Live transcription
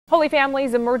Holy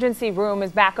Family's emergency room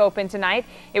is back open tonight.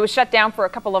 It was shut down for a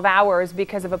couple of hours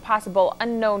because of a possible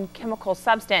unknown chemical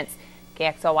substance.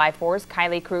 KXLY4's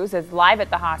Kylee Cruz is live at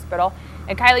the hospital.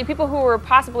 And Kylee, people who were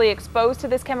possibly exposed to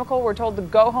this chemical were told to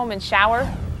go home and shower.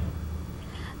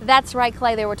 That's right,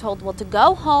 Clay. They were told, well, to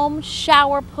go home,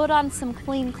 shower, put on some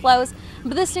clean clothes.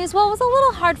 But this news, well, it was a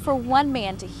little hard for one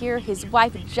man to hear. His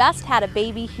wife just had a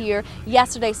baby here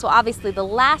yesterday, so obviously the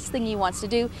last thing he wants to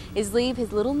do is leave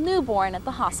his little newborn at the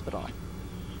hospital.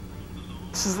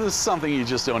 This is something you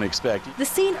just don't expect. The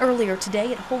scene earlier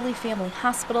today at Holy Family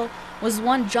Hospital was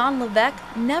one John Levesque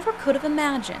never could have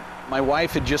imagined. My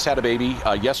wife had just had a baby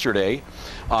yesterday,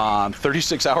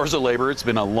 36 hours of labor. It's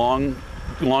been a long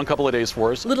couple of days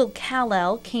for us. Little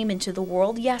Kylee came into the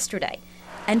world yesterday,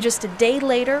 and just a day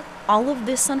later, all of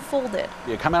this unfolded.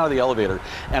 I come out of the elevator,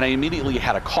 and I immediately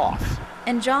had a cough.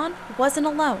 And John wasn't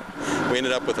alone. We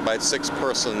ended up with about 6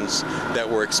 persons that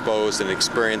were exposed and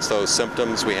experienced those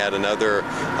symptoms. We had another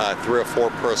 3 or 4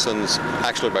 persons,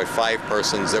 actually about 5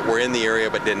 persons that were in the area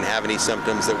but didn't have any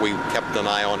symptoms that we kept an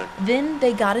eye on. Then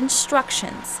they got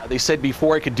instructions. They said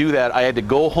before I could do that, I had to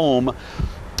go home,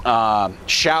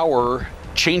 shower,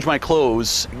 change my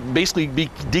clothes, basically be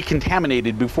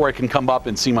decontaminated before I can come up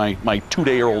and see my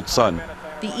 2-day-old son.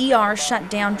 The ER shut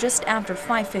down just after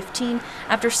 5:15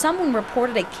 after someone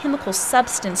reported a chemical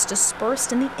substance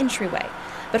dispersed in the entryway.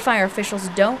 But fire officials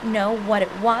don't know what it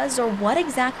was or what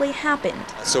exactly happened.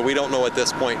 So we don't know at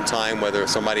this point in time whether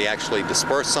somebody actually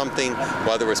dispersed something,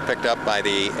 whether it was picked up by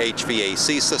the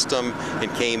HVAC system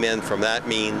and came in from that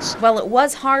means. Well, it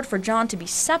was hard for John to be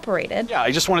separated. Yeah,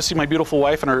 I just want to see my beautiful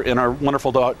wife and our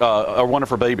wonderful dog, our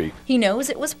wonderful baby. He knows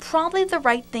it was probably the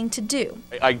right thing to do.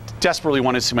 I desperately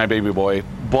want to see my baby boy,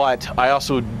 but I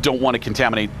also don't want to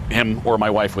contaminate him or my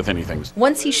wife with anything.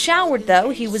 Once he showered,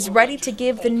 though, he was ready to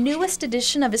give the newest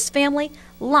addition of his family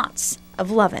lots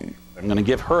of lovin'. I'm going to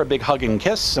give her a big hug and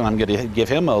kiss, and I'm going to give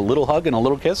him a little hug and a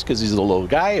little kiss because he's a little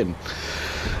guy,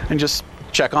 and just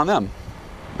check on them.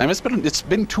 I mean, it's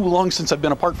been too long since I've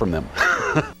been apart from them.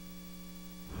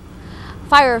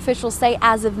 Fire officials say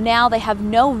as of now they have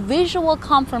no visual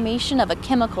confirmation of a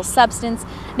chemical substance.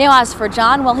 Now as for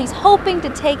John, well, he's hoping to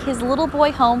take his little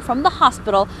boy home from the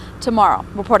hospital tomorrow.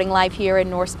 Reporting live here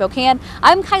in North Spokane,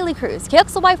 I'm Kylee Cruz,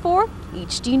 KXLY4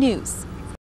 HD News.